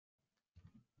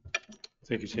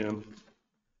Thank you, Tim.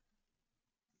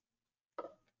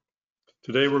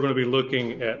 Today we're going to be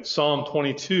looking at Psalm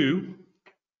 22.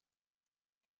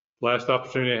 Last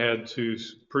opportunity I had to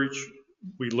preach,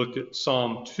 we looked at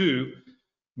Psalm 2.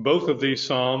 Both of these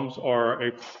Psalms are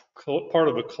a part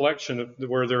of a collection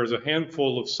where there is a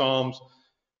handful of Psalms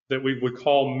that we would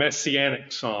call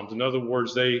messianic Psalms. In other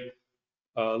words, they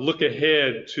look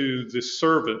ahead to the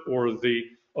servant or the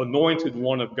anointed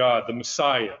one of God, the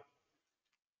Messiah.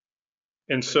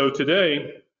 And so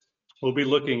today we'll be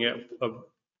looking at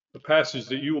a passage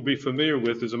that you will be familiar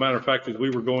with. As a matter of fact, as we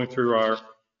were going through our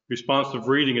responsive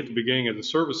reading at the beginning of the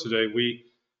service today,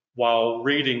 while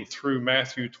reading through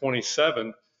Matthew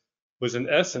 27, was in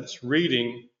essence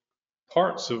reading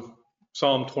parts of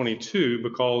Psalm 22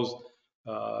 because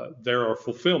there are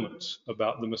fulfillments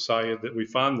about the Messiah that we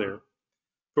find there.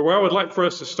 But where I would like for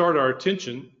us to start our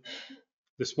attention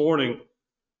this morning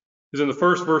is in the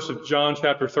first verse of John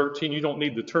chapter 13. You don't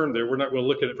need to turn there. We're not going to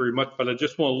look at it very much, but I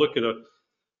just want to look at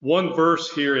one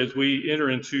verse here as we enter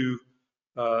into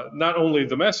not only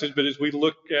the message, but as we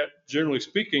look at, generally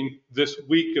speaking, this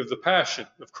week of the Passion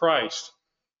of Christ.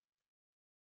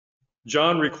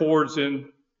 John records in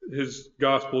his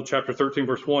Gospel, chapter 13,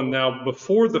 verse 1, "Now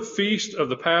before the feast of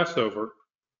the Passover,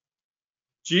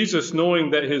 Jesus,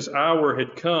 knowing that his hour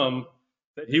had come,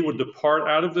 that he would depart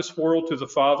out of this world to the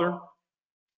Father,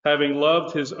 having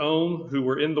loved his own who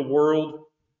were in the world,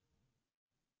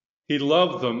 he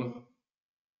loved them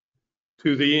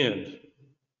to the end."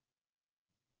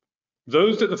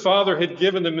 Those that the Father had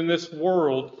given him in this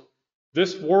world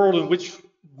in which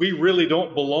we really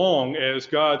don't belong as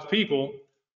God's people,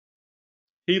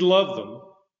 he loved them.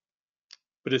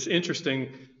 But it's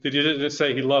interesting that he didn't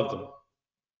say he loved them.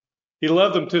 He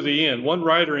loved them to the end. One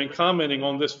writer, in commenting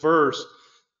on this verse,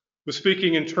 was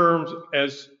speaking in terms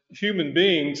as human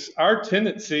beings, our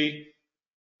tendency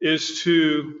is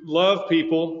to love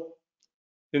people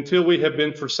until we have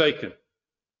been forsaken.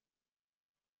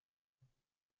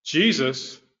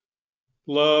 Jesus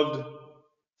loved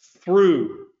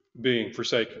through being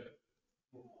forsaken.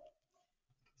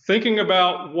 Thinking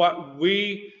about what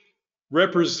we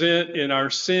represent in our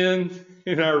sin,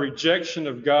 in our rejection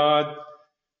of God,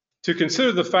 to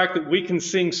consider the fact that we can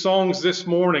sing songs this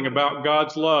morning about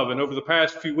God's love, and over the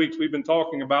past few weeks we've been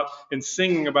talking about and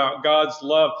singing about God's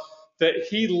love, that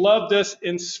he loved us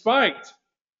in spite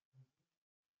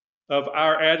of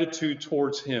our attitude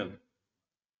towards him.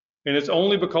 And it's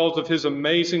only because of his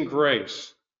amazing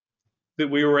grace that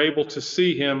we were able to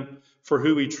see him for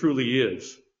who he truly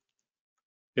is.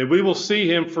 And we will see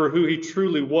him for who he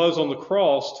truly was on the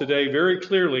cross today very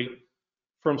clearly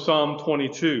from Psalm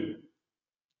 22.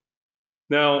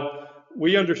 Now,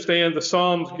 we understand the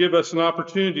Psalms give us an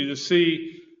opportunity to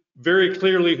see very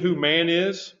clearly who man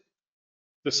is.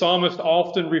 The psalmists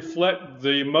often reflect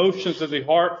the emotions of the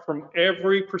heart from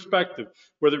every perspective,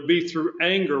 whether it be through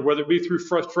anger, whether it be through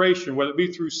frustration, whether it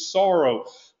be through sorrow,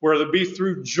 whether it be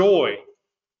through joy.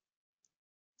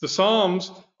 The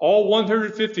Psalms, all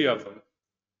 150 of them,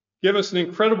 give us an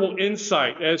incredible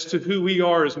insight as to who we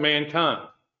are as mankind.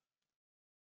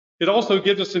 It also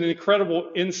gives us an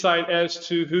incredible insight as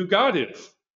to who God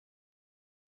is.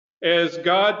 As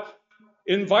God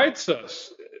invites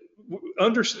us,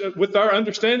 with our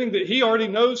understanding that he already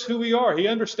knows who we are. He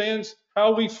understands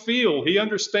how we feel. He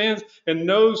understands and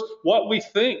knows what we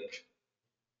think.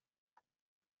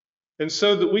 And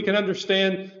so that we can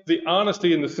understand the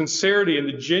honesty and the sincerity and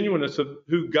the genuineness of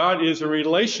who God is in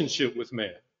relationship with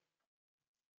man.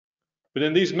 But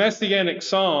in these messianic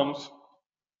psalms,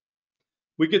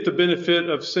 we get the benefit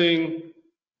of seeing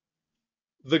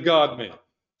the God-man.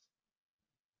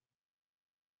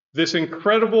 This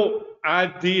incredible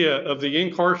idea of the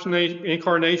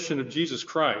incarnation of Jesus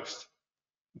Christ,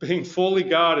 being fully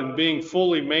God and being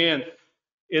fully man.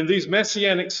 In these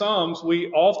messianic psalms,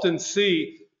 we often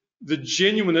see the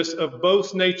genuineness of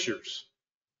both natures.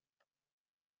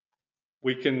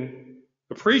 We can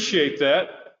appreciate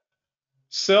that,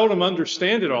 seldom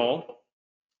understand it all,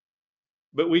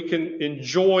 but we can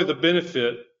enjoy the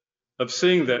benefit of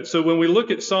seeing that. So when we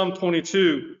look at Psalm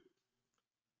 22,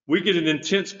 we get an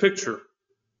intense picture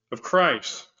of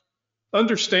Christ,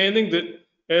 understanding that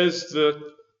as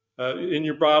in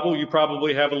your Bible, you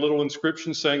probably have a little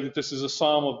inscription saying that this is a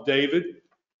Psalm of David.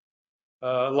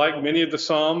 Like many of the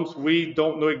Psalms, we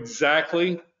don't know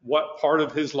exactly what part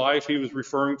of his life he was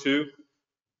referring to.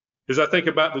 As I think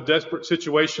about the desperate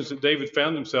situations that David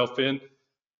found himself in,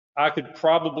 I could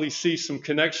probably see some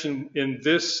connection in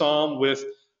this Psalm with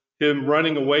him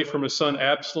running away from his son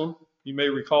Absalom. You may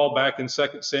recall back in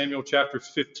 2 Samuel chapter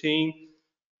 15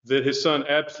 that his son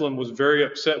Absalom was very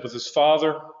upset with his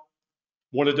father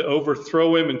wanted to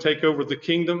overthrow him and take over the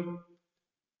kingdom.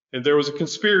 And there was a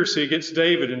conspiracy against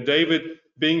David, and David,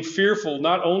 being fearful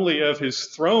not only of his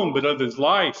throne, but of his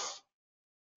life,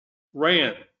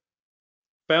 ran,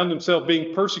 found himself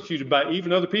being persecuted by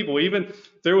even other people. Even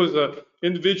there was an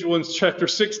individual in chapter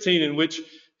 16 in which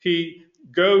he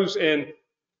goes and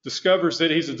discovers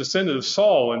that he's a descendant of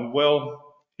Saul, and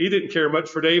well, he didn't care much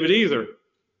for David either.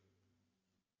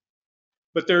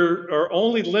 But there are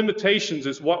only limitations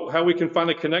as how we can find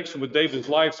a connection with David's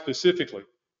life specifically.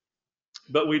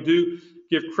 But we do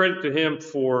give credit to him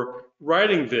for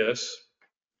writing this.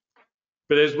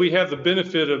 But as we have the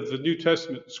benefit of the New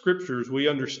Testament scriptures, we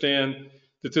understand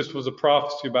that this was a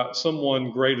prophecy about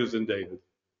someone greater than David.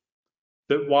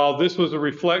 That while this was a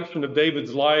reflection of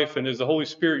David's life, and as the Holy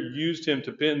Spirit used him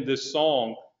to pen this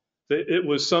song, that it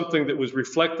was something that was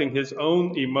reflecting his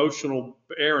own emotional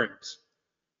bearings.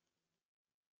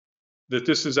 That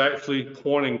this is actually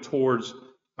pointing towards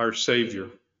our Savior.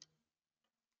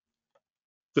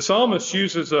 The psalmist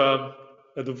uses a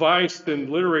device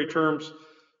in literary terms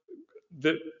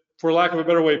that, for lack of a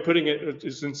better way of putting it,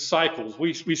 is in cycles.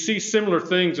 We see similar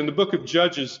things in the book of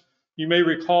Judges. You may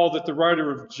recall that the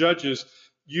writer of Judges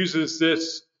uses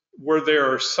this where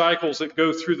there are cycles that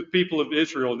go through the people of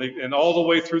Israel. And all the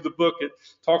way through the book, it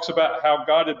talks about how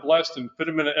God had blessed them, put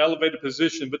them in an elevated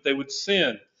position, but they would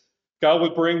sin. God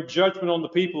would bring judgment on the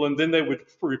people, and then they would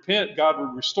repent. God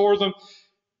would restore them.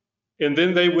 And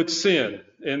then they would sin,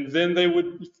 and then they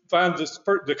would find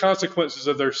the consequences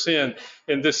of their sin,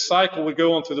 and this cycle would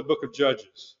go on through the book of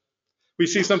Judges. We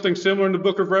see something similar in the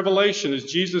book of Revelation as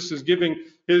Jesus is giving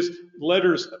his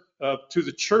letters to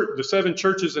the church, the 7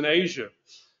 churches in Asia,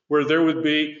 where there would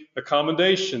be a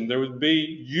commendation. There would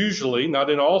be usually, not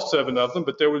in all 7 of them,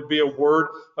 but there would be a word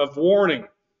of warning.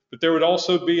 But there would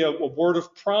also be a word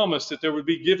of promise that there would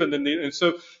be given. And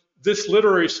so this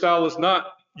literary style is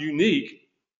not unique.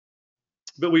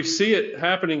 But we see it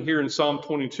happening here in Psalm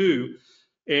 22,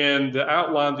 and the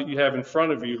outline that you have in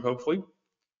front of you, hopefully,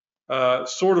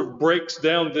 sort of breaks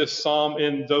down this psalm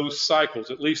in those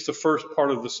cycles, at least the first part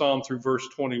of the psalm through verse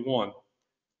 21.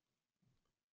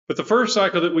 But the first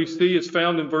cycle that we see is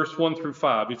found in verse 1 through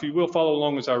 5. If you will follow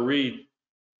along as I read,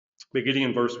 beginning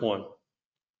in verse 1.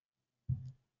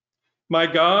 My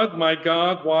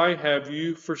God, why have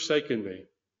you forsaken me?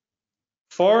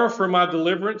 Far from my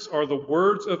deliverance are the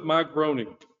words of my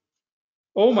groaning.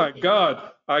 Oh my God,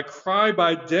 I cry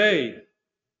by day,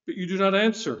 but you do not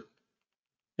answer,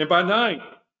 and by night,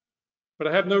 but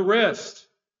I have no rest.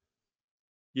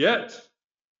 Yet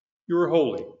you are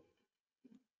holy.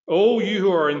 Oh, you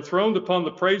who are enthroned upon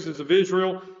the praises of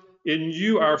Israel, in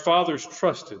you our fathers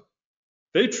trusted.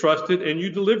 They trusted, and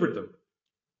you delivered them.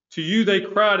 To you they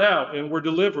cried out and were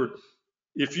delivered.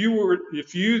 If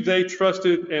you they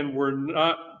trusted and were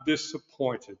not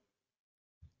disappointed.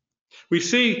 We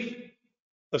see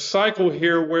a cycle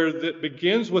here where that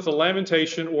begins with a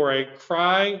lamentation or a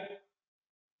cry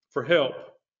for help.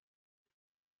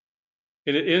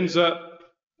 And it ends up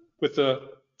with a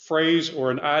phrase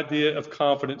or an idea of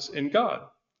confidence in God.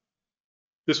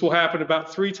 This will happen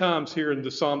about 3 times here in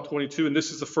the Psalm 22, and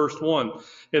this is the first one.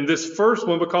 And this first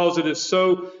one, because it is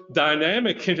so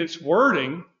dynamic in its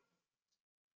wording,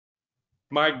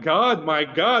 my God,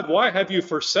 why have you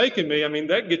forsaken me? I mean,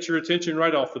 that gets your attention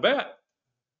right off the bat.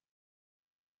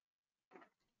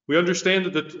 We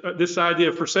understand that this idea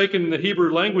of forsaken in the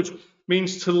Hebrew language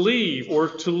means to leave or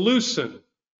to loosen.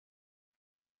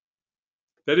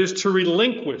 That is to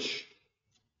relinquish.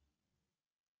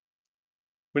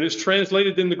 When it's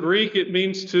translated in the Greek, it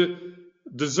means to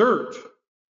desert.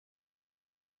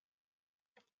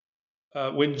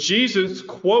 When Jesus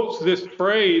quotes this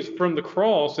phrase from the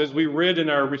cross, as we read in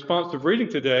our responsive reading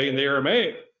today in the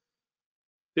Aramaic,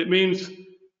 it means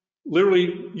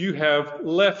literally, you have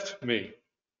left me.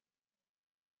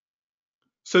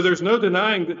 So there's no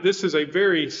denying that this is a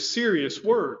very serious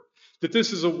word, that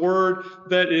this is a word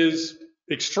that is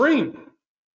extreme.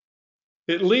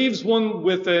 It leaves one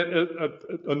with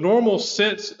a normal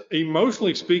sense,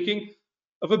 emotionally speaking,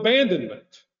 of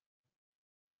abandonment.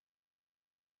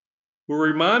 We're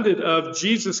reminded of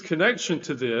Jesus' connection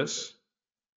to this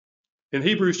in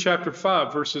Hebrews chapter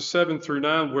 5, verses 7 through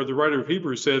 9, where the writer of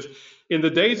Hebrews says, in the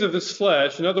days of his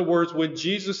flesh, in other words, when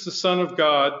Jesus, the Son of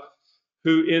God,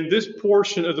 who in this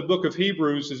portion of the book of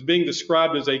Hebrews is being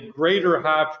described as a greater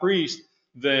high priest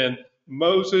than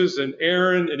Moses and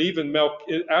Aaron and even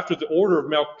after the order of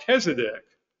Melchizedek.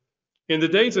 In the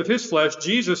days of his flesh,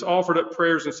 Jesus offered up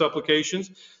prayers and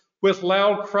supplications with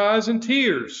loud cries and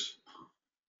tears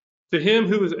to him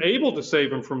who was able to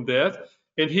save him from death,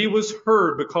 and he was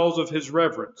heard because of his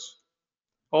reverence.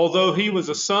 Although he was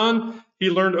a son, he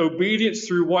learned obedience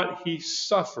through what he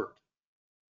suffered.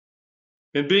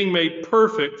 And being made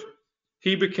perfect,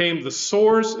 he became the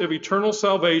source of eternal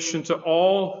salvation to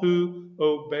all who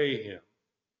obey him.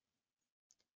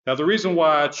 Now, the reason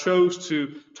why I chose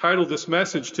to title this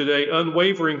message today,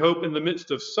 Unwavering Hope in the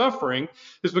Midst of Suffering,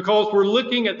 is because we're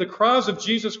looking at the cross of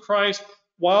Jesus Christ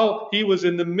while he was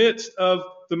in the midst of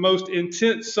the most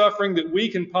intense suffering that we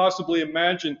can possibly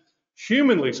imagine,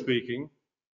 humanly speaking,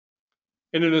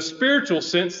 and in a spiritual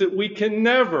sense that we can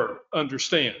never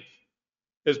understand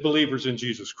as believers in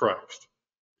Jesus Christ.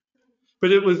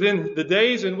 But it was in the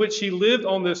days in which he lived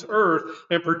on this earth,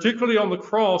 and particularly on the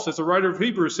cross, as the writer of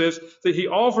Hebrews says, that he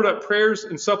offered up prayers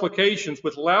and supplications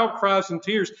with loud cries and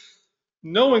tears,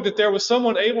 knowing that there was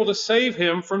someone able to save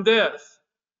him from death.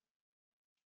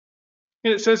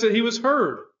 And it says that he was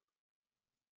heard.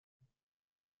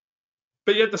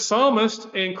 But yet the psalmist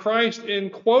and Christ,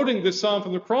 in quoting this psalm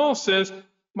from the cross, says,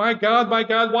 my God,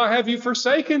 why have you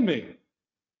forsaken me?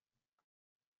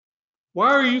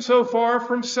 Why are you so far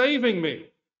from saving me?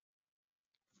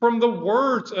 From the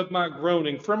words of my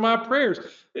groaning, from my prayers.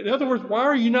 In other words, why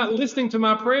are you not listening to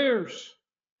my prayers?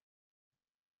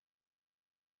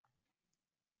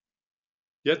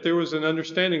 Yet there was an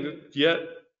understanding that yet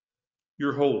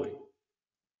you're holy.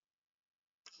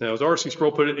 Now, as R.C.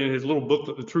 Sproul put it in his little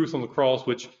book, The Truth on the Cross,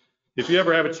 which if you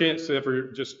ever have a chance to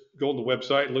ever just go on the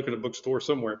website and look at a bookstore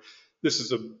somewhere, this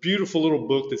is a beautiful little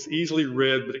book that's easily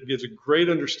read, but it gives a great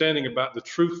understanding about the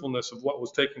truthfulness of what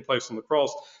was taking place on the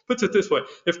cross. Puts it this way: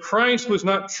 if Christ was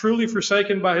not truly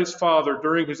forsaken by his Father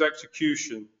during his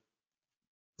execution,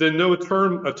 then no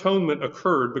atonement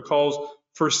occurred, because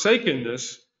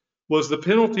forsakenness was the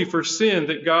penalty for sin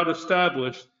that God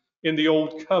established in the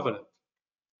Old Covenant.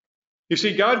 You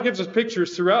see, God gives us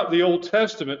pictures throughout the Old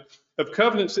Testament of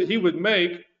covenants that he would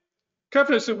make,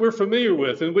 covenants that we're familiar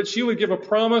with, in which he would give a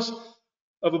promise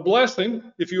of a blessing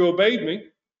if you obeyed me,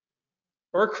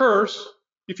 or a curse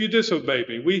if you disobeyed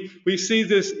me. We see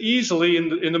this easily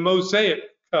in the Mosaic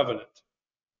covenant,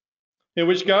 in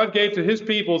which God gave to his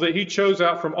people that he chose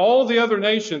out from all the other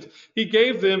nations. He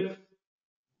gave them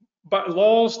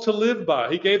laws to live by.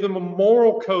 He gave them a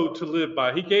moral code to live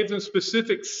by. He gave them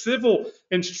specific civil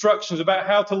instructions about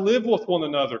how to live with one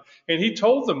another. And he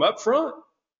told them up front,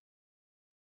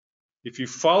 if you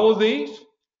follow these,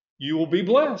 you will be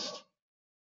blessed.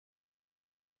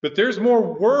 But there's more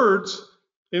words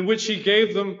in which he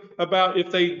gave them about if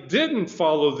they didn't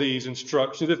follow these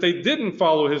instructions, if they didn't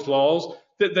follow his laws,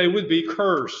 that they would be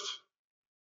cursed.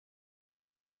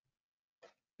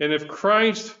 And if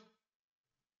Christ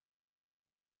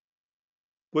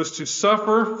was to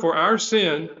suffer for our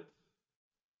sin,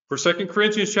 for 2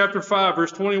 Corinthians chapter 5,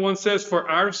 verse 21 says, for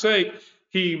our sake,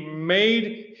 he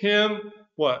made him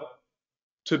what?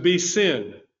 To be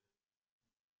sin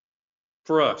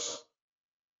for us.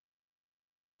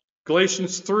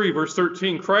 Galatians 3, verse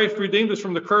 13, Christ redeemed us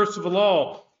from the curse of the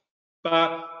law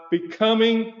by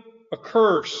becoming a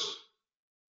curse.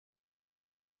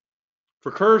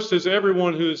 For cursed is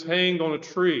everyone who is hanged on a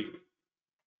tree.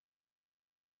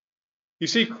 You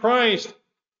see, Christ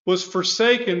was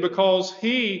forsaken because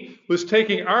he was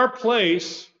taking our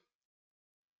place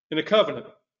in a covenant.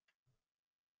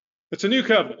 It's a new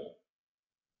covenant.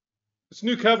 It's a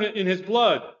new covenant in his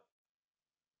blood.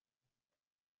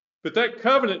 But that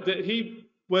covenant that he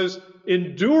was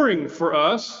enduring for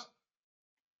us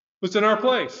was in our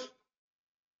place.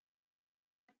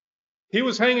 He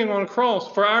was hanging on a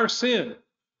cross for our sin.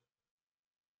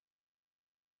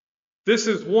 This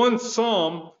is one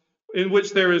psalm in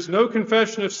which there is no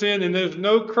confession of sin and there's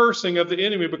no cursing of the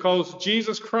enemy, because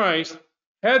Jesus Christ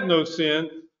had no sin,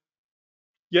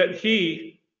 yet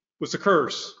he was a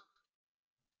curse.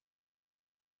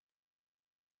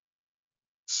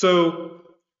 So,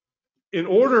 in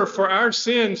order for our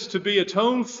sins to be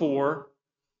atoned for,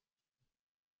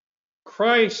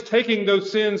 Christ taking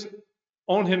those sins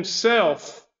on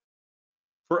himself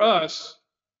for us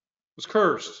was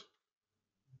cursed,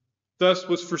 thus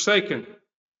was forsaken.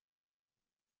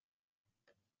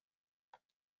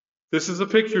 This is a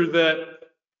picture that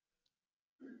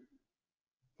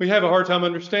we have a hard time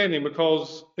understanding,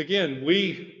 because, again,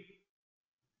 we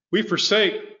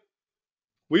forsake,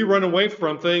 we run away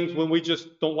from things when we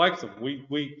just don't like them.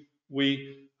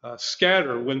 We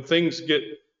scatter when things get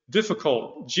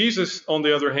difficult. Jesus, on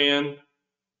the other hand,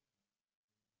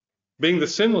 being the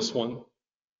sinless one,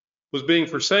 was being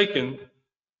forsaken,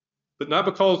 but not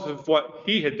because of what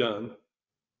he had done,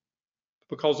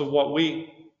 but because of what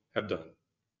we have done.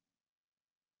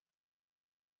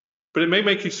 But it may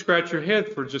make you scratch your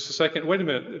head for just a second. Wait a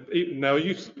minute. Now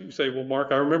you say, well, Mark,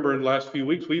 I remember in the last few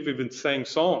weeks we've even sang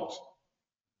songs.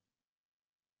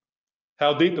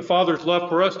 How deep the Father's love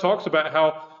for us talks about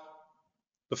how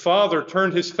the Father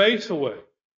turned his face away,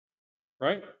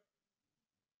 right?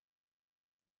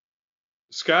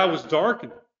 The sky was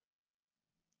darkened.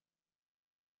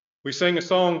 We sang a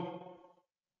song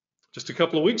just a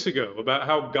couple of weeks ago about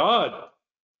how God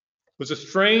was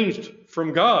estranged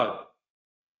from God.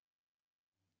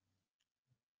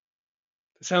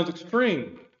 It sounds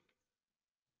extreme.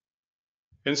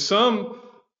 And some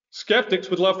skeptics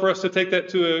would love for us to take that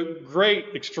to a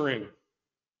great extreme.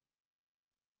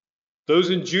 Those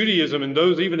in Judaism and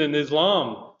those even in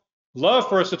Islam love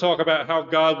for us to talk about how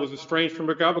God was estranged from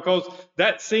God, because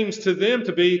that seems to them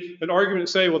to be an argument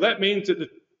to say, well, that means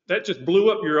that just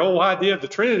blew up your whole idea of the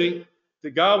Trinity,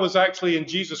 that God was actually in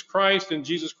Jesus Christ and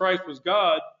Jesus Christ was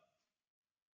God,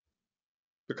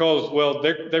 because, well,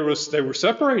 they were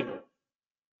separated.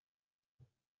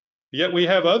 Yet we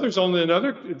have others on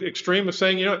another extreme of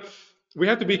saying, we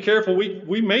have to be careful.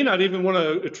 We may not even want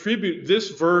to attribute this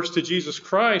verse to Jesus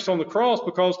Christ on the cross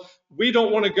because we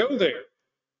don't want to go there.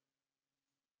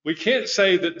 We can't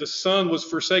say that the Son was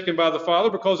forsaken by the Father,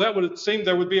 because that would seem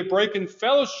there would be a break in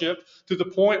fellowship to the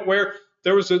point where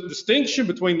there was a distinction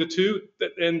between the two,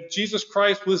 and Jesus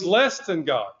Christ was less than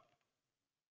God.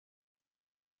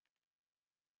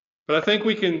 But I think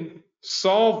we can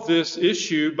solve this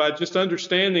issue by just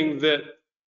understanding that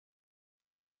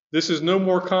this is no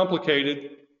more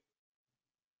complicated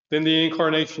than the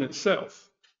incarnation itself.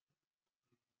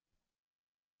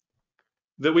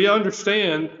 That we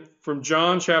understand from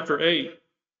John chapter 8,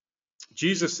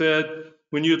 Jesus said,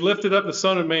 when you had lifted up the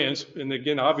Son of Man, and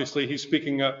again, obviously, he's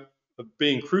speaking of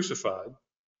being crucified,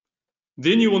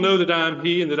 then you will know that I am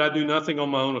he, and that I do nothing on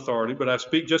my own authority, but I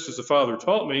speak just as the Father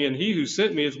taught me, and he who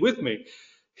sent me is with me.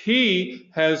 He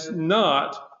has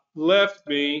not left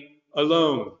me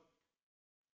alone.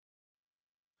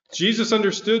 Jesus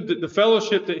understood that the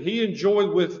fellowship that he enjoyed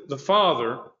with the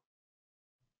Father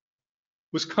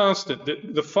was constant,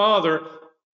 that the Father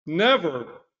never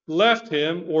left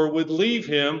him or would leave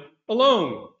him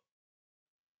alone.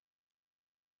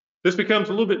 This becomes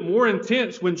a little bit more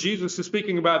intense when Jesus is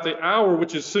speaking about the hour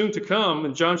which is soon to come.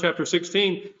 In John chapter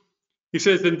 16, he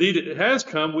says, indeed, it has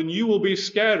come when you will be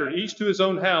scattered, each to his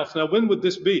own house. Now, when would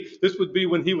this be? This would be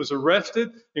when he was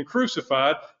arrested and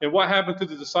crucified. And what happened to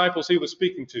the disciples he was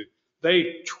speaking to?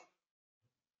 They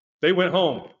went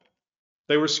home.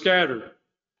 They were scattered.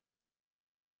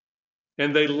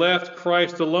 And they left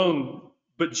Christ alone.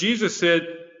 But Jesus said,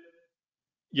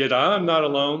 yet I am not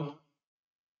alone,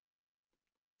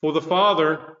 for the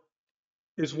Father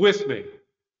is with me.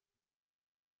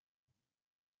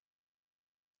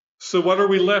 So what are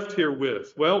we left here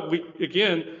with? Well, we,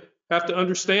 again, have to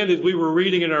understand, as we were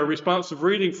reading in our responsive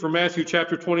reading from Matthew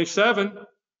chapter 27,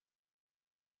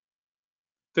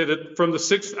 that from the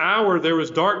 6th hour there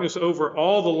was darkness over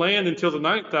all the land until the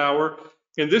 9th hour.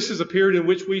 And this is a period in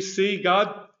which we see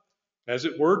God, as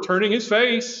it were, turning his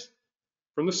face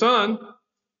from the sun.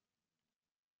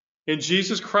 And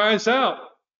Jesus cries out,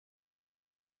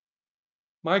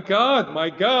 my God,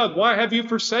 why have you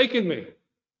forsaken me?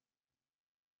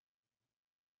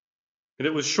 And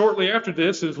it was shortly after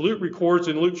this, as Luke records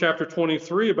in Luke chapter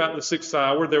 23, about the 6th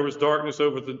hour, there was darkness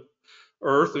over the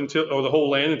earth or the whole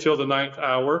land until the 9th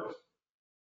hour.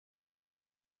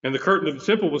 And the curtain of the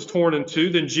temple was torn in two.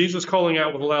 Then Jesus, calling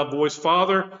out with a loud voice,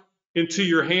 Father, into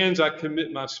your hands I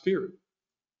commit my spirit.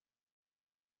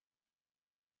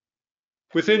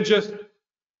 Within just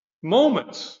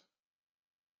moments,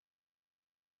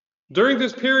 during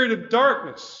this period of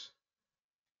darkness,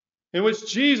 in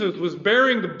which Jesus was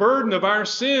bearing the burden of our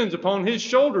sins upon his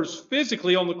shoulders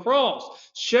physically on the cross,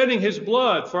 shedding his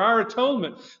blood for our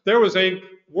atonement, there was a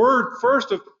word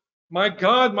first of, my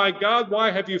God,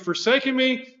 why have you forsaken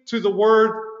me? To the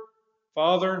word,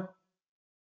 Father,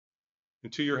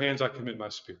 into your hands I commit my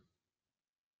spirit.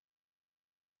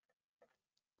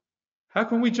 How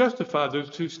can we justify those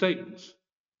two statements?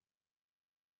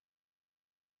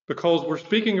 Because we're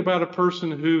speaking about a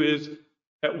person who is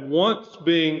at once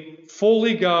being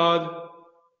fully God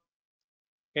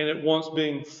and at once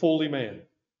being fully man.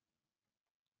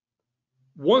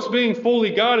 Once being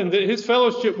fully God, and that his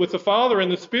fellowship with the Father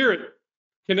and the Spirit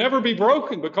can never be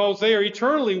broken because they are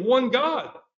eternally one God.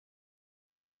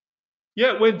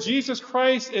 Yet when Jesus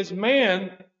Christ as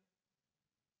man,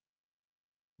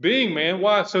 being man,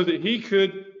 why? So that he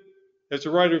could, as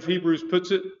the writer of Hebrews puts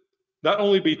it, not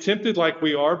only be tempted like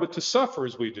we are, but to suffer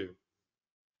as we do.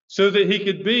 So that he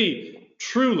could be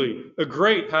truly a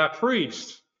great high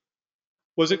priest,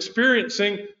 was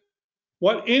experiencing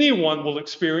what anyone will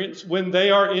experience when they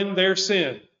are in their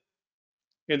sin,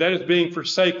 and that is being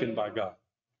forsaken by God.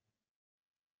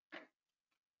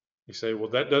 You say,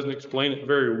 well, that doesn't explain it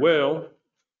very well.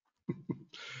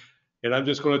 And I'm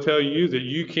just going to tell you that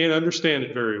you can't understand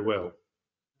it very well.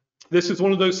 This is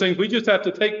one of those things we just have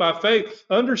to take by faith,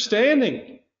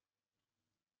 understanding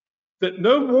that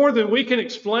no more than we can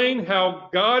explain how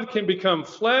God can become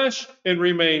flesh and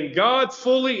remain God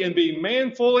fully and be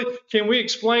man fully, can we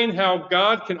explain how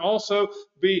God can also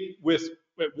be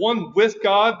one with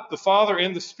God, the Father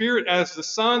and the Spirit as the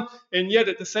Son, and yet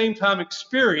at the same time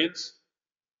experience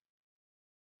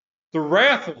the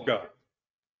wrath of God,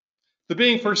 the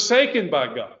being forsaken by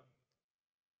God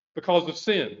because of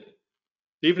sin.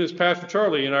 Even as Pastor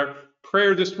Charlie in our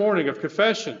prayer this morning of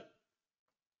confession,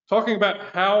 talking about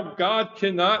how God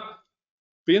cannot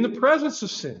be in the presence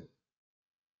of sin.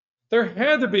 There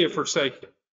had to be a forsaking.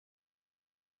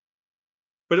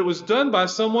 But it was done by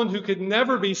someone who could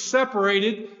never be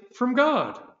separated from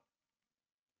God.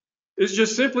 It's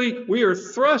just simply, we are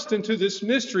thrust into this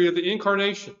mystery of the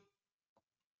incarnation.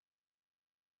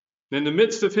 In the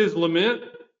midst of his lament,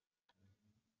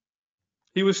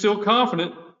 he was still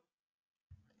confident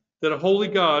that a holy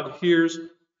God hears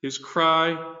his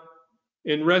cry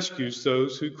and rescues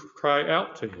those who cry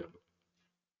out to him.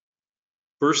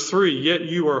 Verse 3, yet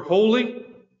you are holy,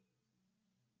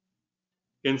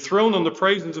 enthroned on the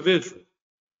praises of Israel.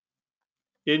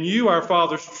 In you our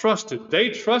fathers trusted. They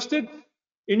trusted,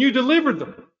 and you delivered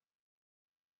them.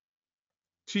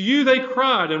 To you they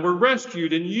cried and were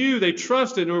rescued. In you they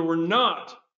trusted and were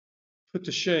not put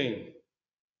to shame.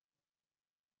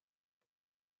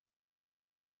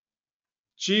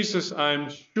 Jesus, I'm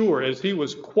sure, as he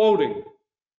was quoting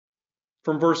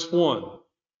from verse 1,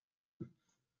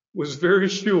 was very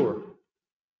sure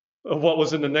of what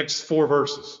was in the next 4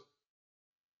 verses,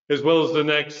 as well as the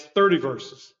next 30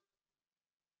 verses.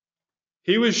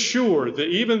 He was sure that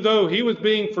even though he was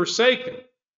being forsaken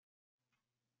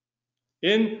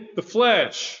in the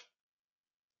flesh,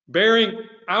 bearing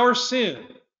our sin,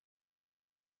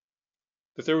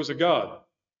 that there was a God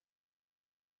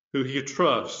who he could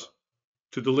trust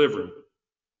to deliver him.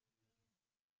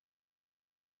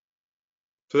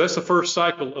 So that's the first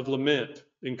cycle of lament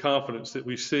and confidence that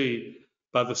we see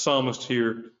by the psalmist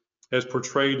here as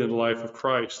portrayed in the life of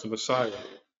Christ, the Messiah.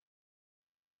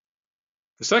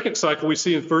 The second cycle we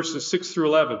see in verses 6 through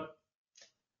 11.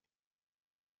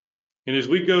 And as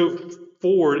we go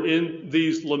forward in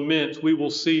these laments, we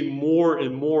will see more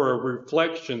and more a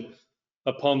reflection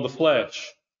upon the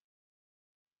flesh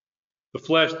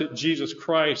that Jesus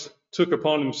Christ took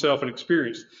upon himself and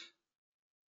experienced.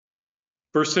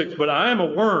 Verse 6, but I am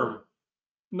a worm,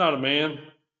 not a man,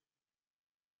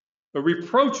 a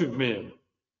reproach of men,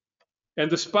 and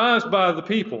despised by the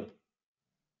people.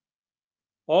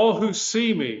 All who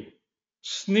see me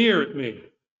sneer at me.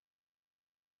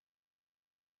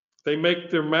 They make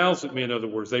their mouths at me, in other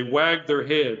words. They wag their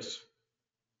heads.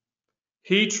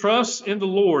 He trusts in the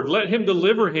Lord. Let him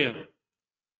deliver him.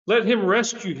 Let him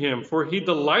rescue him, for he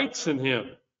delights in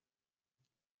him.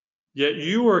 Yet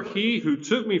you are he who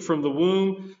took me from the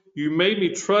womb. You made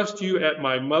me trust you at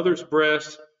my mother's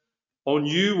breast. On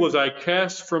you was I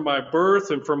cast from my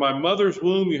birth, and from my mother's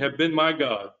womb you have been my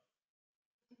God.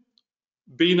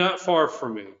 Be not far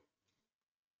from me,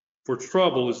 for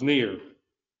trouble is near,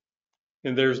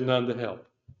 and there's none to help.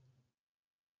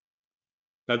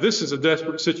 Now, this is a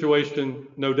desperate situation,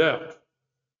 no doubt.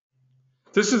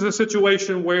 This is a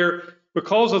situation where,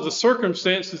 because of the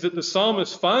circumstances that the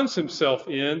psalmist finds himself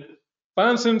in,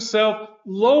 finds himself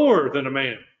lower than a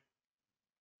man.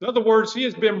 In other words, he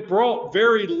has been brought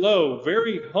very low,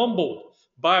 very humbled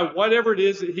by whatever it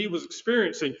is that he was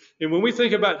experiencing. And when we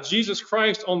think about Jesus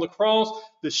Christ on the cross,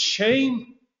 the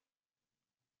shame,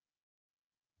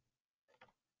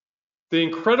 the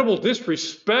incredible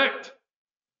disrespect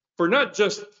for not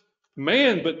just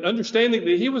man, but understanding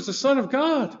that he was the Son of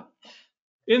God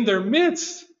in their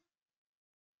midst,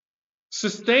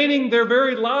 sustaining their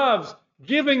very lives,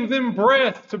 giving them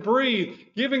breath to breathe,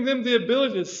 giving them the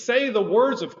ability to say the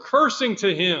words of cursing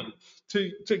to him,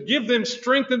 to give them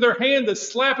strength in their hand to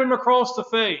slap him across the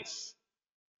face.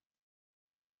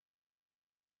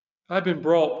 I've been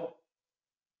brought.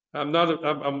 I'm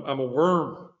a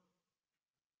worm,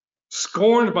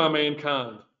 scorned by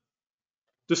mankind,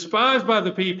 despised by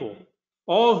the people.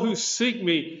 All who seek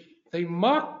me, they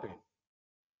mock me.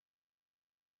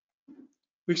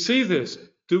 We see this,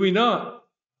 do we not,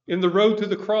 in the road to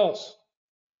the cross,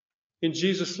 in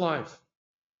Jesus' life?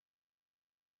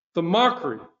 The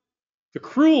mockery, the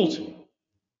cruelty,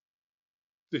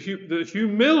 the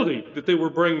humility that they were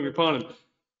bringing upon him.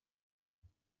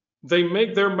 They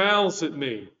make their mouths at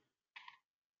me.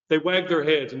 They wag their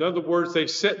heads. In other words, they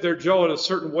set their jaw in a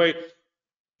certain way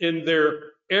in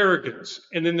their arrogance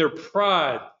and in their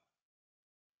pride,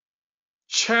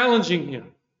 challenging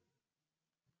him.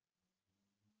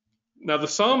 Now, the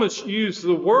psalmist used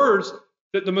the words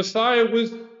that the Messiah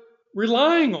was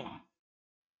relying on.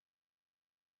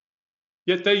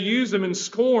 Yet they used them in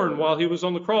scorn while he was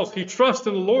on the cross. He trusts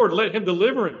in the Lord. Let him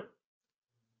deliver him.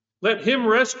 Let him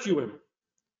rescue him,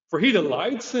 for he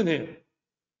delights in him.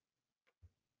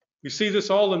 We see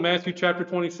this all in Matthew chapter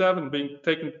 27 being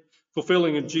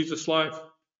fulfilling in Jesus' life.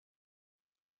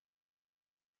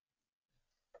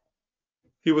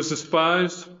 He was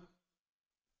despised,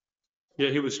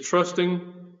 yet he was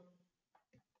trusting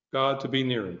God to be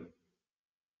near him.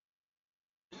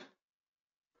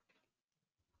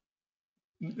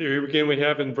 Here again we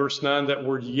have in verse 9 that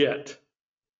word yet.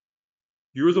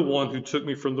 You're the one who took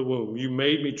me from the womb. You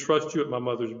made me trust you at my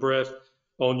mother's breast.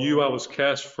 On you I was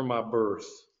cast from my birth.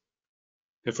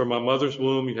 And from my mother's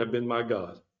womb you have been my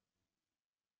God.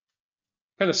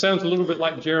 Kind of sounds a little bit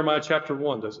like Jeremiah chapter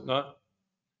 1, does it not?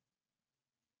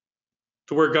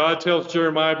 To where God tells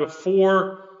Jeremiah,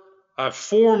 before I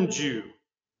formed you,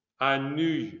 I knew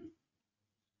you.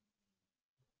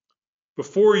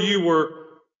 Before you were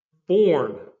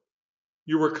born,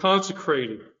 you were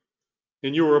consecrated,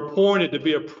 and you were appointed to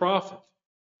be a prophet.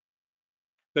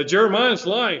 Now, Jeremiah's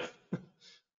life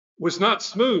was not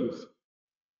smooth.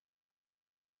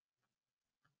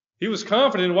 He was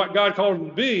confident in what God called him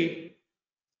to be,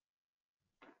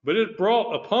 but it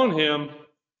brought upon him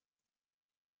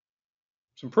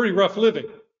some pretty rough living.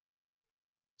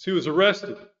 So he was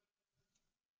arrested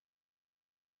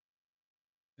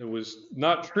and was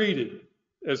not treated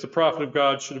as the prophet of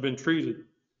God should have been treated.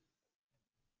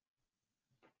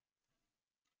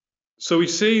 So we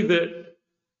see that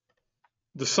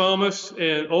the psalmist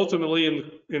and ultimately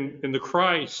in the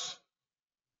Christ,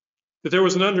 that there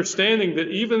was an understanding that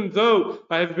even though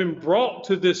I have been brought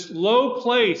to this low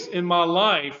place in my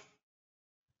life,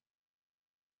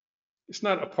 it's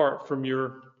not apart from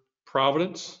your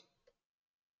providence.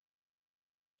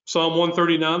 Psalm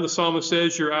 139, the psalmist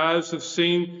says, your eyes have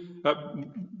seen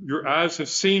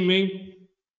me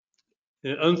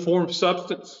in unformed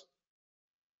substance.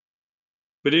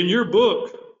 But in your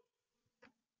book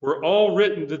were all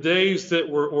written the days that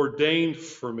were ordained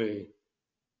for me,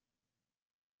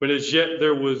 but as yet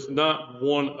there was not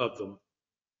one of them.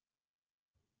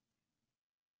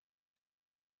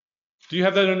 Do you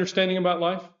have that understanding about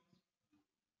life?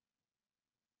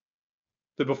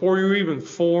 That before you were even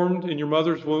formed in your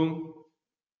mother's womb,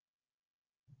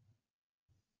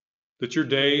 that your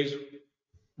days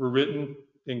were written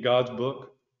in God's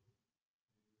book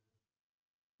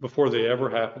before they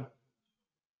ever happened?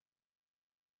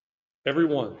 Every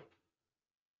one.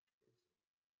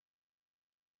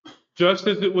 Just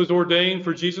as it was ordained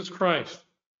for Jesus Christ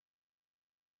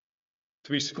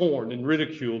to be scorned and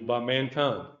ridiculed by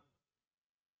mankind.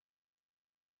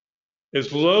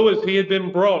 As low as he had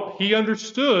been brought, he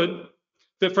understood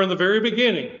that from the very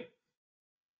beginning,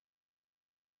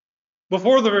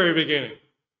 before the very beginning,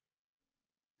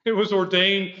 it was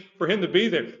ordained for him to be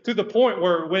there. To the point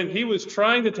where when he was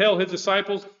trying to tell his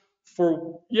disciples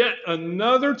for yet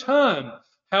another time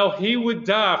how he would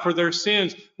die for their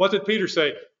sins, what did Peter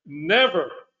say?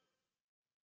 Never.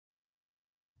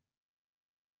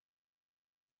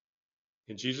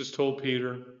 And Jesus told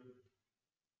Peter,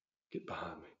 get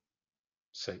behind me,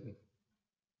 Satan.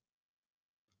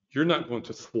 You're not going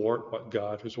to thwart what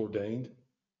God has ordained.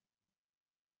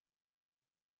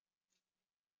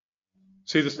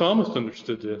 See, the psalmist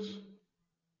understood this.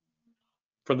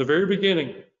 From the very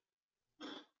beginning,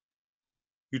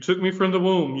 you took me from the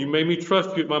womb. You made me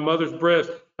trust you at my mother's breast.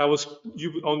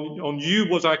 On you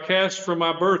was I cast from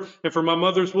my birth, and from my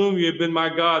mother's womb you have been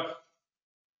my God.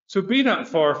 So be not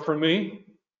far from me,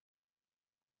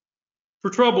 for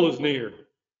trouble is near.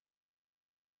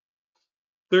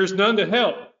 There's none to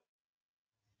help.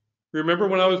 Remember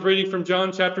when I was reading from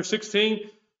John chapter 16?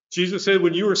 Jesus said,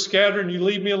 when you are scattered and you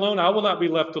leave me alone, I will not be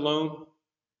left alone.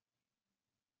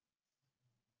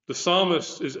 The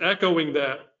psalmist is echoing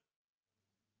that.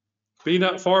 Be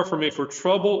not far from me, for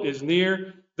trouble is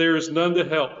near. There is none to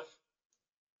help.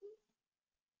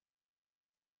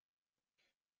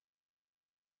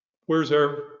 Where's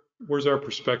our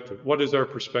perspective? What is our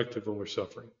perspective when we're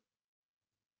suffering?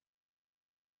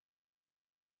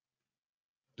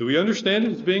 Do we understand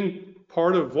it as being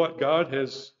part of what God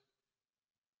has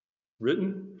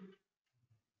written?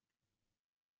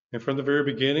 And from the very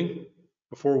beginning,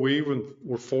 before we even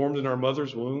were formed in our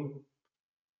mother's womb,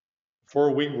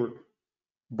 before we were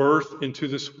birth into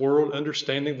this world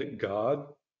understanding that God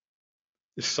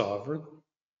is sovereign,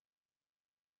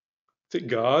 that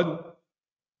God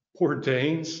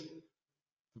ordains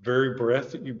the very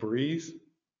breath that you breathe.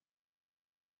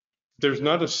 There's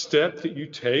not a step that you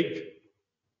take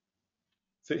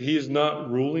that He is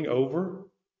not ruling over,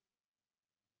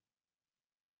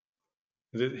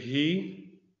 that He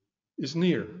is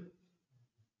near.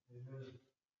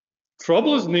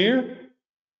 Trouble is near,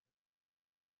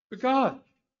 but God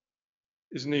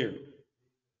is near.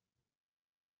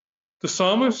 The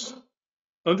psalmist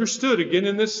understood, again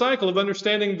in this cycle of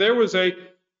understanding, there was a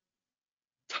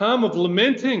time of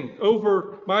lamenting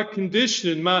over my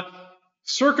condition, my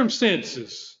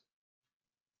circumstances.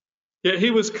 Yet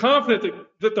he was confident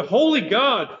that the holy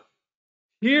God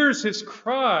hears his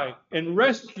cry and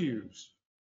rescues.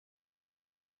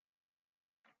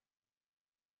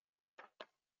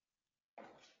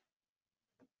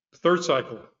 The third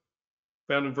cycle,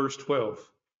 found in verse 12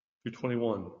 through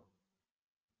 21.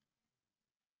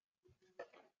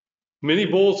 Many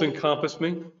bulls encompass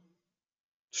me.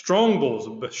 Strong bulls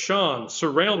of Bashan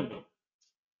surround me.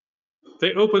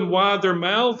 They open wide their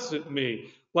mouths at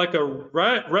me like a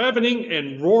ravening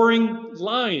and roaring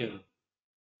lion.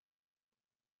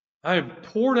 I am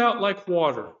poured out like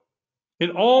water,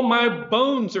 and all my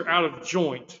bones are out of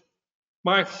joint.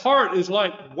 My heart is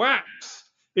like wax.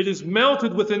 It is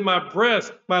melted within my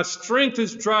breast. My strength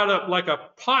is dried up like a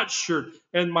potsherd,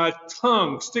 and my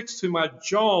tongue sticks to my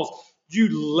jaws.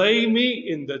 You lay me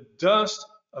in the dust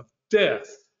of death.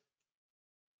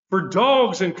 For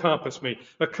dogs encompass me.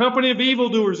 A company of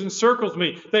evildoers encircles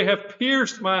me. They have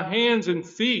pierced my hands and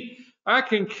feet. I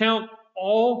can count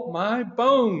all my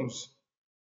bones.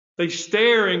 They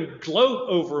stare and gloat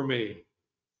over me.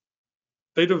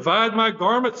 They divide my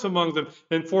garments among them,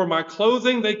 and for my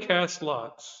clothing they cast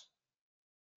lots.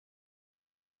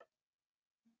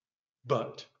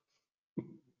 But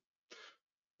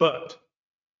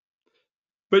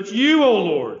you, O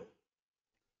Lord,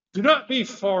 do not be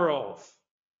far off.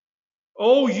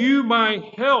 O you, my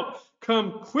help,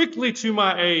 come quickly to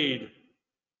my aid.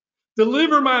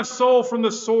 Deliver my soul from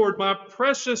the sword, my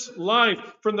precious life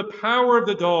from the power of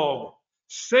the dog.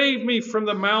 Save me from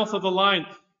the mouth of the lion.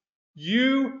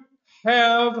 You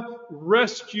have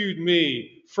rescued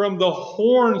me from the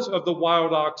horns of the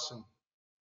wild oxen.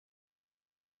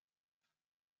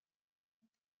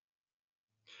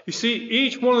 You see,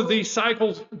 each one of these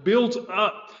cycles builds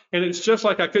up, and it's just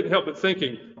like I couldn't help but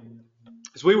thinking.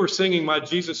 As we were singing My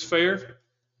Jesus Fair,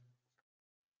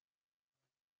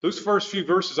 those first few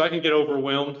verses, I can get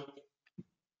overwhelmed.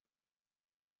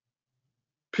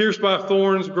 Pierced by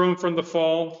thorns, grown from the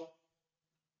fall.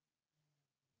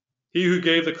 He who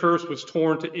gave the curse was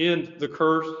torn to end the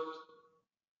curse.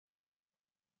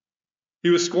 He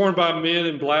was scorned by men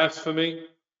in blasphemy.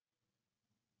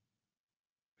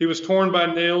 He was torn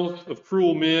by nails of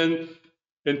cruel men,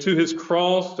 and to his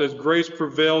cross, as grace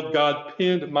prevailed, God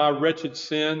pinned my wretched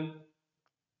sin.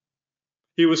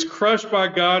 He was crushed by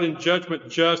God in judgment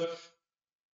just.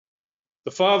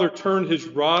 The Father turned his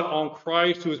rod on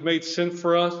Christ, who was made sin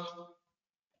for us.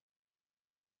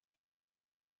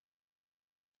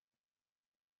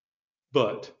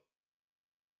 But,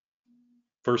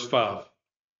 verse 5,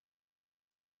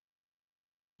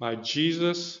 my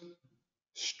Jesus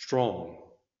strong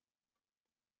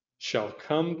shall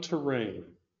come to reign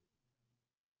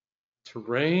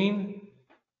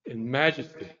in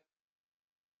majesty.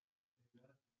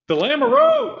 The Lamb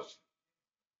arose,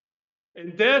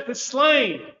 and death is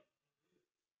slain.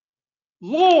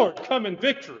 Lord, come in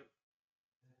victory.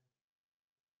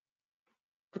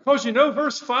 Because you know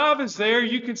verse 5 is there,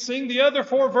 you can sing the other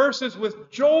 4 verses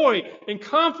with joy and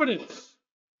confidence.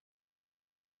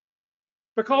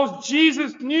 Because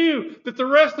Jesus knew that the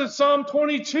rest of Psalm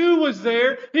 22 was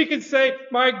there, he could say,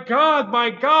 my God,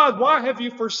 why have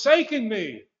you forsaken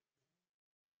me?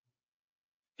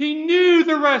 He knew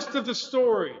the rest of the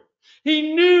story.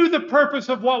 He knew the purpose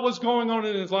of what was going on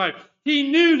in his life.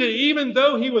 He knew that even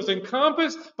though he was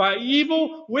encompassed by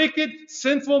evil, wicked,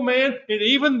 sinful man, and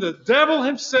even the devil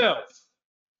himself,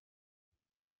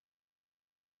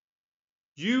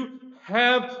 you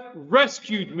have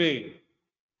rescued me.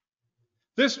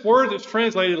 This word that's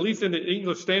translated, at least in the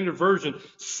English Standard Version,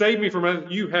 save me from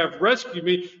you have rescued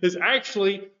me, is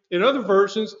actually, in other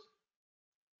versions,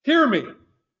 hear me.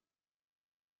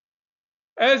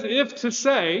 As if to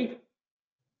say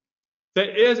that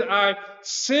as I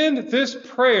send this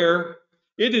prayer,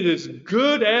 it is as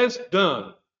good as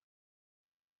done.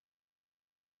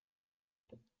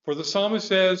 For the psalmist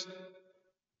says,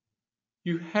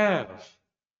 you have.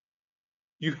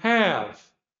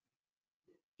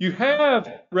 You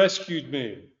have rescued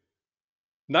me.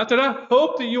 Not that I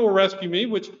hope that you will rescue me,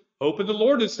 which hope in the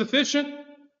Lord is sufficient.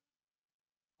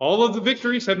 All of the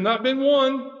victories have not been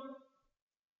won.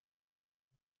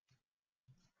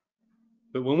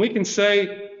 But when we can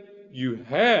say, you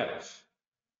have,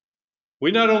 we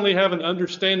not only have an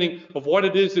understanding of what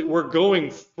it is that we're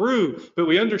going through, but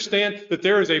we understand that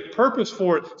there is a purpose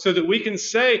for it so that we can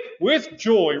say with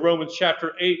joy, Romans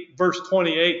chapter 8, verse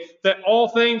 28, that all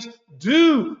things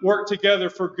do work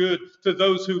together for good to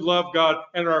those who love God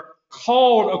and are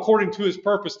called according to his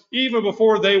purpose, even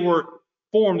before they were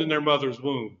formed in their mother's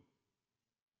womb.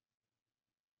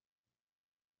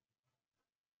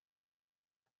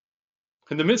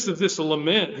 In the midst of this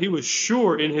lament, he was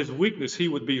sure in his weakness he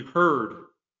would be heard,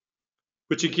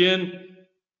 which again,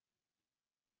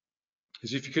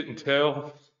 as if you couldn't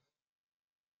tell,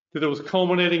 that it was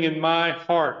culminating in my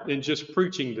heart in just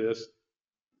preaching this,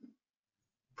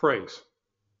 praise.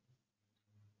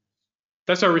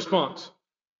 That's our response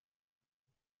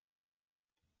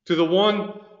to the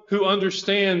one who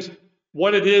understands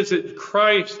what it is that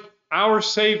Christ, our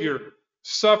Savior,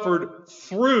 suffered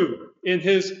through in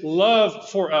his love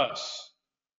for us.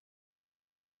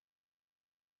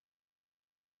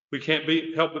 We can't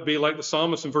help but be like the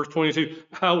psalmist in verse 22.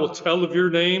 I will tell of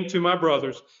your name to my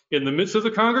brothers. In the midst of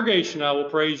the congregation, I will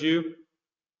praise you.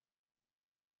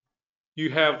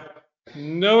 You have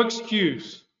no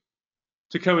excuse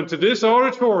to come into this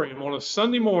auditorium on a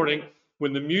Sunday morning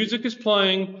when the music is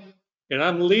playing and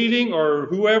I'm leading, or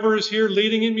whoever is here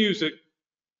leading in music,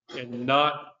 and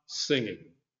not singing.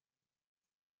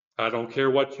 I don't care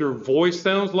what your voice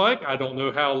sounds like. I don't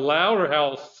know how loud or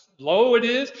how low it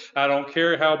is. I don't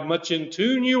care how much in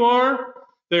tune you are.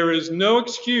 There is no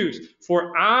excuse.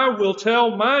 For I will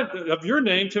tell of your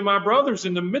name to my brothers.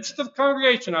 In the midst of the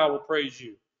congregation, I will praise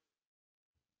you.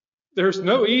 There's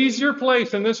no easier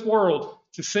place in this world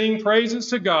to sing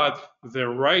praises to God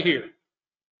than right here.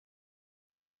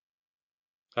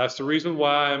 That's the reason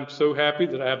why I'm so happy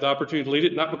that I have the opportunity to lead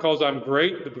it, not because I'm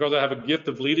great, but because I have a gift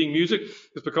of leading music.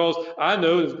 It's because I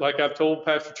know, like I've told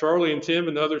Pastor Charlie and Tim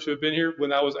and others who have been here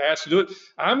when I was asked to do it,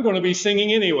 I'm going to be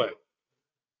singing anyway.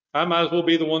 I might as well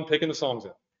be the one picking the songs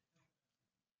out.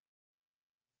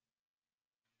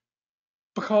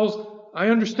 Because I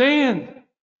understand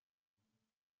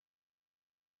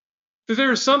that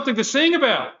there is something to sing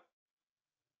about.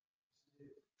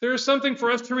 There is something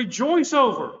for us to rejoice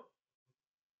over.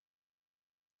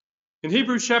 In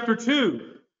Hebrews chapter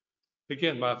 2,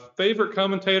 again, my favorite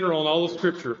commentator on all of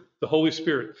Scripture, the Holy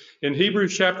Spirit, in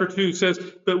Hebrews chapter 2 says,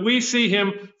 but we see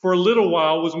him for a little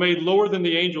while was made lower than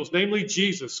the angels, namely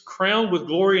Jesus, crowned with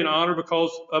glory and honor because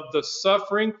of the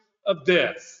suffering of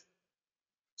death,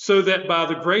 so that by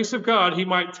the grace of God he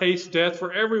might taste death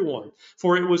for everyone.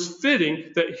 For it was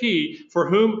fitting that he, for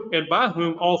whom and by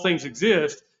whom all things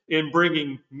exist, in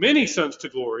bringing many sons to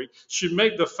glory, should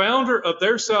make the founder of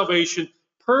their salvation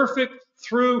perfect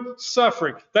through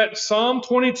suffering. That's Psalm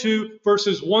 22,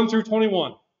 verses 1 through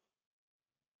 21.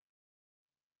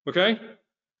 Okay?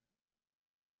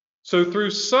 So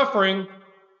through suffering,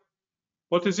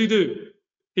 what does he do?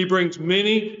 He brings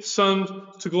many sons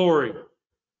to glory.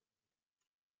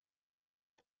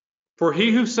 For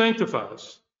he who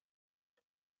sanctifies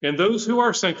and those who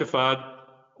are sanctified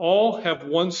all have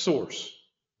one source.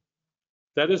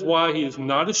 That is why he is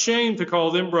not ashamed to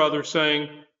call them brothers, saying,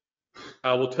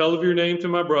 I will tell of your name to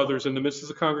my brothers. In the midst of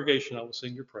the congregation, I will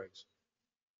sing your praise.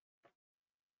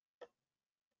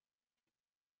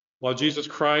 While Jesus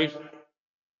Christ,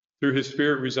 through his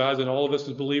Spirit, resides in all of us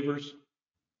as believers,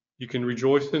 you can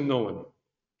rejoice in knowing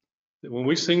that when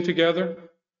we sing together,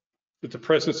 that the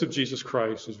presence of Jesus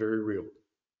Christ is very real.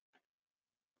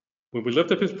 When we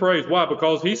lift up his praise, why?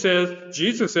 Because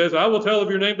Jesus says, I will tell of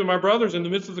your name to my brothers. In the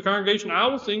midst of the congregation, I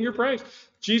will sing your praise.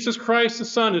 Jesus Christ, the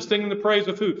Son, is singing the praise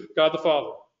of who? God the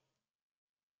Father.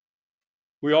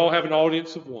 We all have an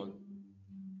audience of one.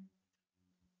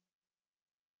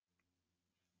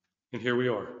 And here we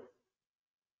are.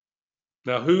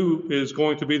 Now, who is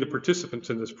going to be the participants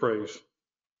in this praise?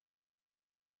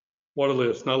 What a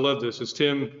list. And I love this, as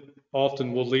Tim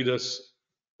often will lead us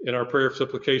in our prayer of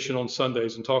supplication on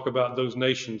Sundays and talk about those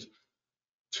nations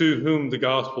to whom the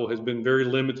gospel has been very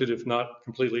limited, if not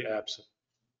completely absent.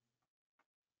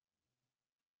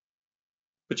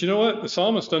 But you know what? The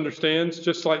psalmist understands,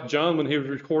 just like John when he was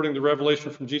recording the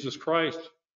revelation from Jesus Christ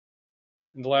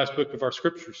in the last book of our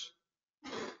scriptures,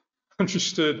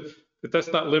 understood that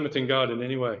that's not limiting God in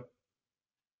any way.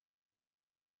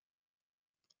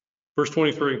 Verse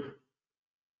 23,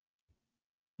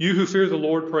 you who fear the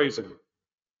Lord, praise him.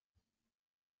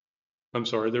 I'm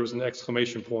sorry, there was an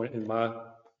exclamation point in my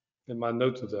in my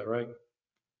notes of that, right?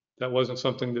 That wasn't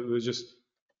something that was just,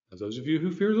 as those of you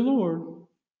who fear the Lord,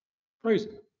 praise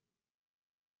Him. It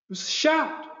was a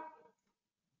shout.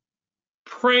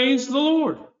 Praise the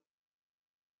Lord.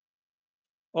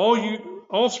 All you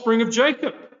offspring of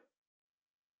Jacob,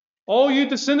 all you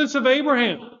descendants of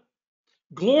Abraham,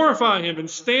 glorify Him and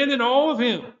stand in awe of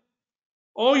Him,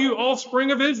 all you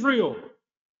offspring of Israel.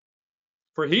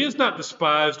 For He has not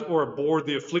despised or abhorred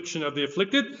the affliction of the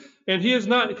afflicted, and He has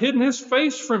not hidden His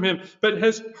face from him, but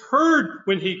has heard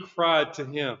when he cried to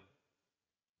Him.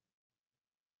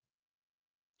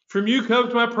 From you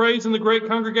comes my praise in the great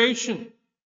congregation.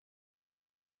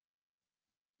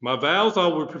 My vows I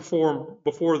will perform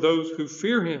before those who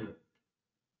fear Him.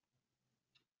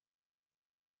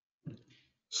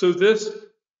 So this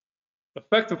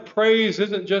effect of praise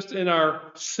isn't just in our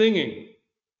singing,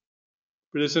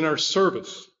 but it's in our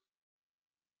service.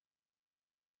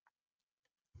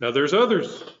 Now there's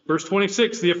others. Verse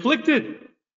 26, the afflicted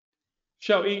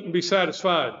shall eat and be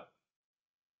satisfied.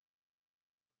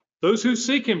 Those who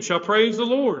seek Him shall praise the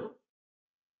Lord.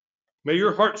 May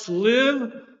your hearts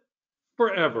live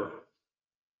forever.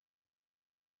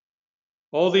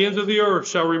 All the ends of the earth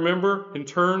shall remember and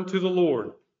turn to the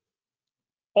Lord.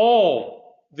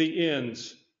 All the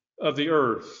ends of the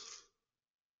earth.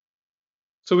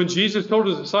 So when Jesus told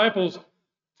His disciples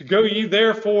to go ye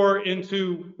therefore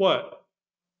into what?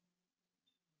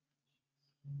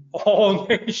 All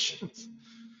nations,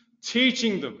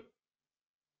 teaching them,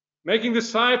 making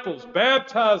disciples,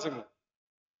 baptizing them,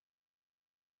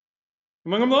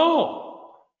 among them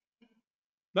all,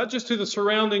 not just to the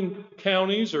surrounding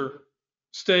counties or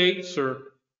states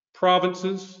or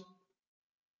provinces.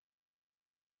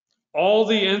 All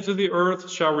the ends of the earth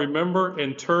shall remember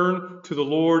and turn to the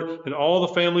Lord, and all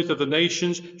the families of the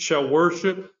nations shall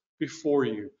worship before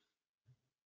you.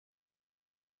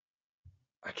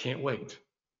 I can't wait.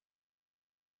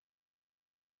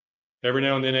 Every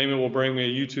now and then, Amy will bring me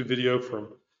a YouTube video from,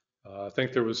 I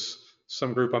think there was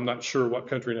some group, I'm not sure what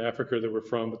country in Africa they were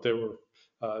from, but they were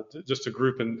just a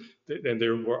group, and they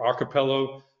were a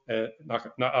cappella,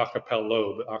 not a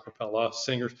cappello, but a cappella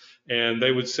singers, and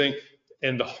they would sing,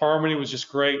 and the harmony was just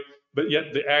great, but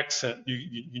yet the accent,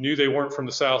 you knew they weren't from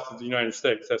the south of the United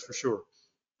States, that's for sure.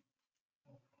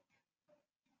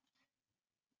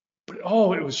 But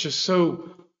it was just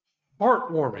so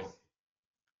heartwarming,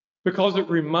 because it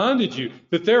reminded you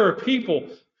that there are people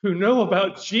who know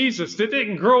about Jesus that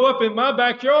didn't grow up in my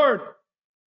backyard.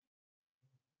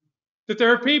 That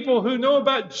there are people who know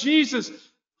about Jesus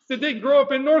that didn't grow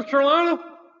up in North Carolina.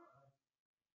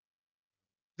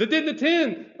 That didn't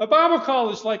attend a Bible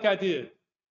college like I did.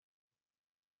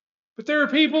 But there are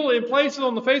people in places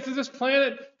on the face of this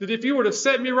planet that if you were to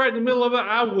set me right in the middle of it,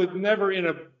 I would never in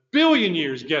a billion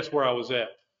years guess where I was at.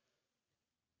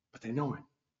 But they know Him.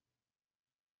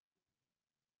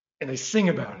 And they sing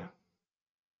about Him.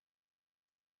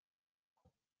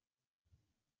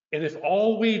 And if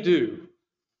all we do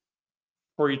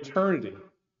for eternity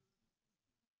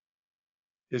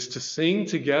is to sing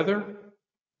together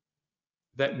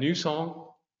that new song,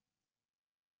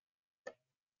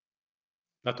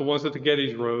 not the ones that the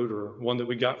Gettys wrote or one that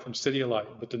we got from City of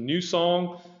Light, but the new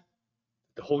song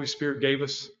the Holy Spirit gave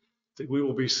us, that we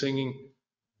will be singing,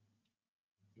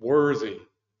 worthy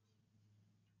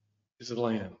is the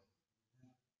Lamb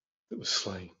that was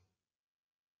slain.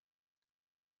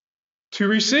 To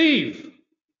receive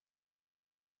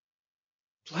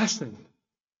blessing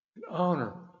and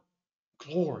honor,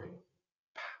 glory,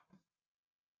 power,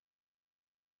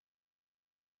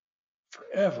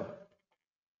 forever.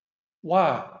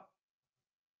 Why?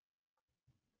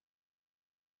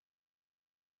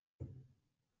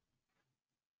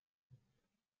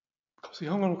 Because He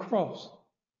hung on a cross.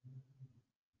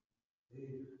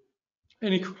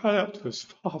 And He cried out to His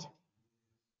Father.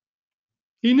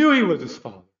 He knew He was His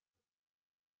Father.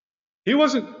 He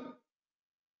wasn't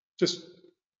just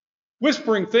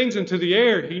whispering things into the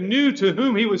air. He knew to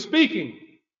whom He was speaking.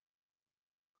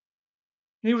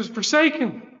 He was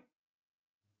forsaken.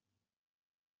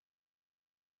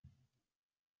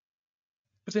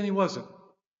 But then He wasn't.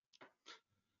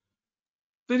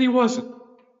 Then He wasn't.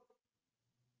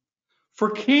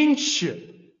 For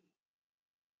kingship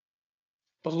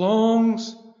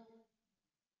belongs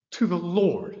to the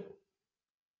Lord.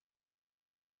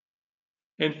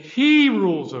 And He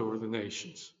rules over the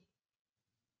nations.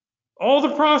 All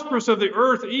the prosperous of the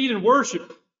earth eat and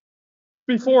worship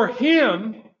before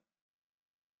Him.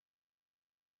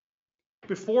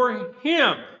 Before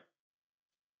Him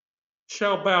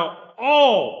shall bow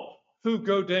all who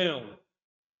go down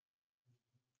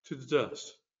to the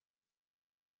dust.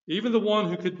 even the one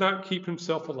who could not keep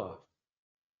himself alive.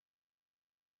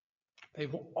 They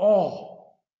will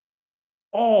all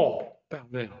bow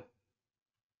down.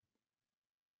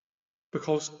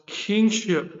 Because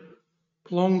kingship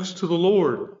belongs to the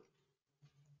Lord.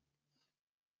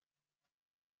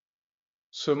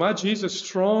 So my Jesus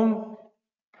strong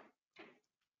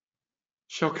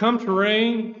shall come to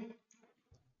reign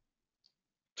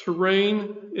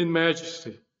in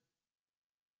majesty.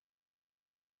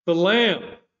 The Lamb,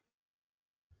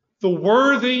 the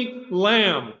worthy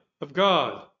Lamb of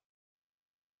God,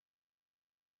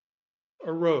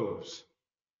 arose.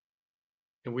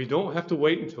 And we don't have to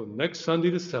wait until next Sunday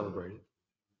to celebrate it.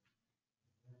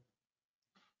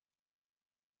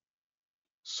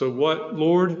 So what,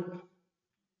 Lord?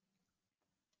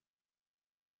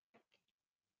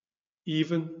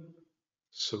 Even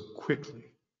so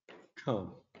quickly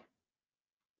come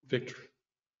victory.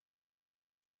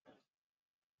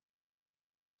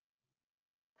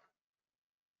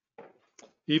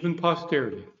 Even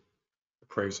posterity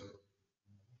praise him.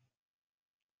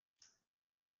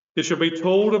 It shall be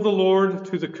told of the Lord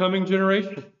to the coming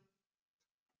generation.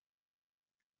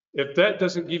 If that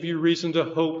doesn't give you reason to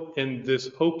hope in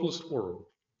this hopeless world,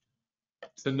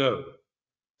 to know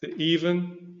that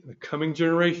even in the coming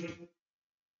generation,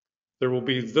 there will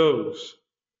be those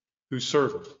who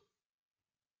serve him.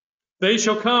 They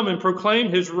shall come and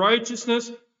proclaim his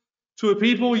righteousness to a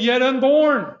people yet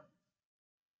unborn.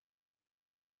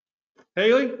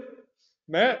 Haley,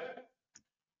 Matt,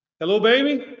 that little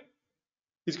baby,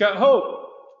 he's got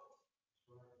hope.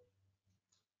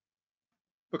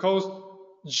 Because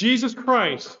Jesus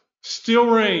Christ still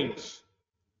reigns.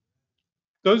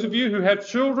 Those of you who have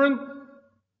children,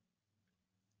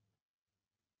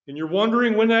 and you're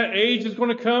wondering when that age is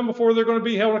going to come before they're going to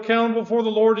be held accountable before the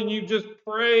Lord, and you just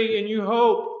pray and you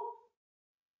hope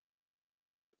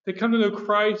they come to know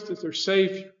Christ as their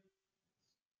Savior.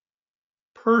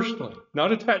 Personally,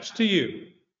 not attached to you,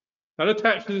 not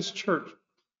attached to this church,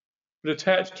 but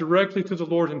attached directly to the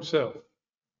Lord himself.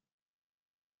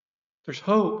 There's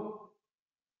hope.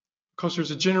 Because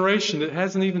there's a generation that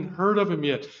hasn't even heard of him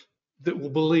yet that will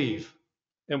believe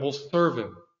and will serve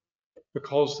him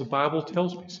because the Bible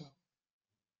tells me so.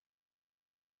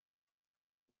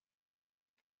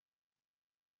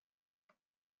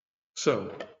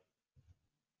 So,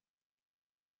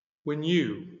 when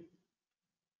you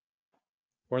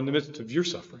are in the midst of your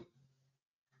suffering,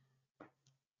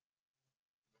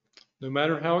 no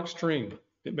matter how extreme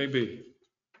it may be,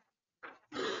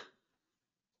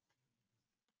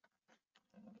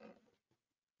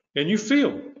 and you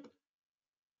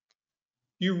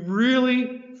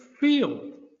really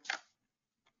feel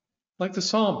like the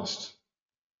psalmist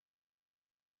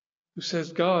who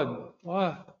says, God,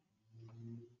 why?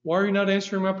 Why are you not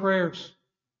answering my prayers?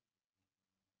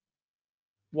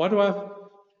 Why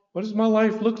does my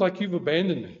life look like you've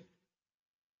abandoned me?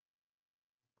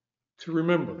 To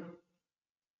remember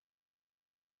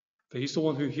that he's the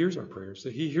one who hears our prayers,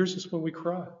 that he hears us when we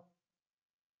cry,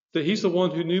 that he's the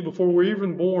one who knew before we were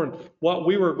even born what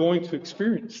we were going to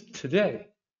experience today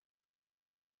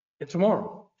and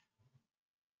tomorrow.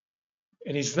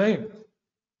 And he's there.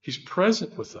 He's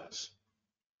present with us.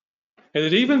 And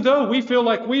that even though we feel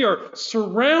like we are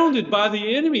surrounded by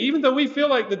the enemy, even though we feel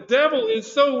like the devil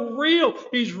is so real,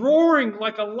 he's roaring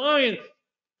like a lion,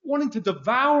 wanting to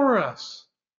devour us,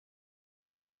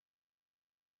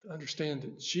 to understand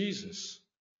that Jesus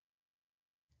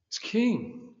is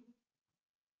King.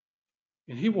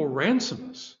 And he will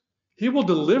ransom us. He will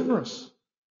deliver us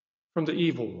from the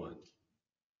evil one,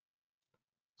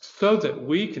 so that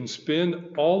we can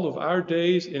spend all of our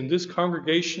days in this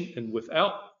congregation and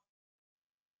without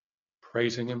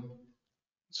praising him,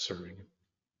 serving him.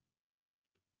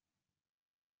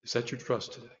 Is that your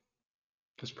trust today?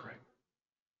 Let's pray.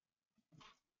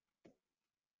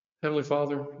 Heavenly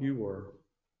Father, you are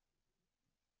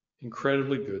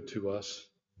incredibly good to us.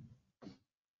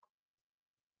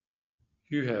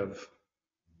 You have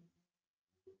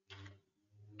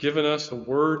given us a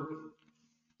word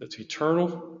that's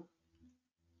eternal,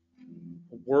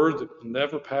 a word that will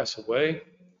never pass away,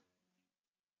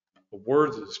 a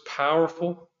word that is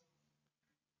powerful,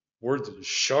 a word that is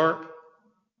sharp,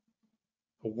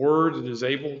 a word that is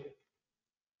able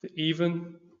to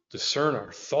even discern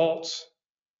our thoughts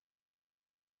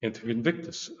and to convict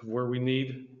us of where we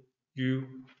need you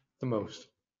the most.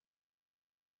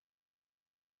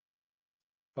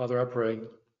 Father, I pray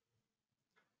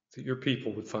that your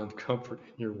people would find comfort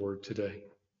in your word today.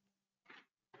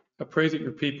 I pray that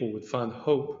your people would find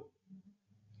hope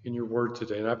in your word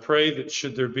today. And I pray that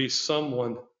should there be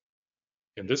someone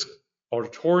in this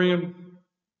auditorium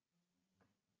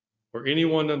or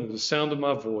anyone under the sound of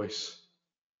my voice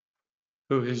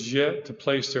who has yet to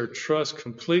place their trust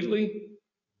completely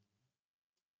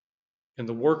in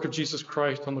the work of Jesus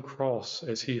Christ on the cross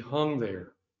as he hung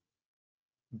there,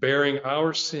 bearing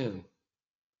our sin,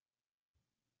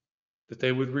 that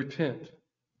they would repent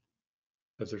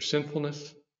of their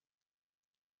sinfulness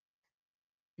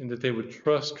and that they would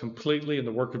trust completely in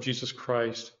the work of Jesus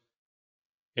Christ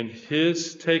and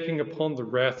his taking upon the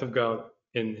wrath of God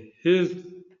in his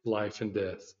life and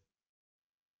death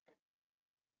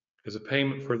as a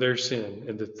payment for their sin,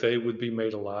 and that they would be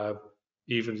made alive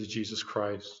even as Jesus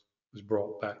Christ was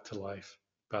brought back to life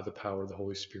by the power of the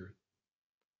Holy Spirit.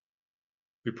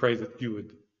 We pray that you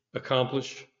would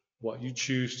accomplish what you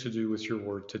choose to do with your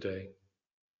word today.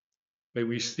 May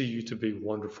we see you to be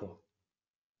wonderful.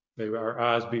 May our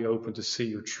eyes be open to see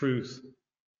your truth,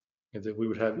 and that we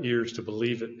would have ears to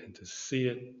believe it and to see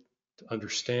it, to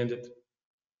understand it,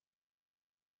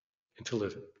 and to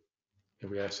live it. And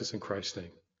we ask this in Christ's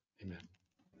name. Amen.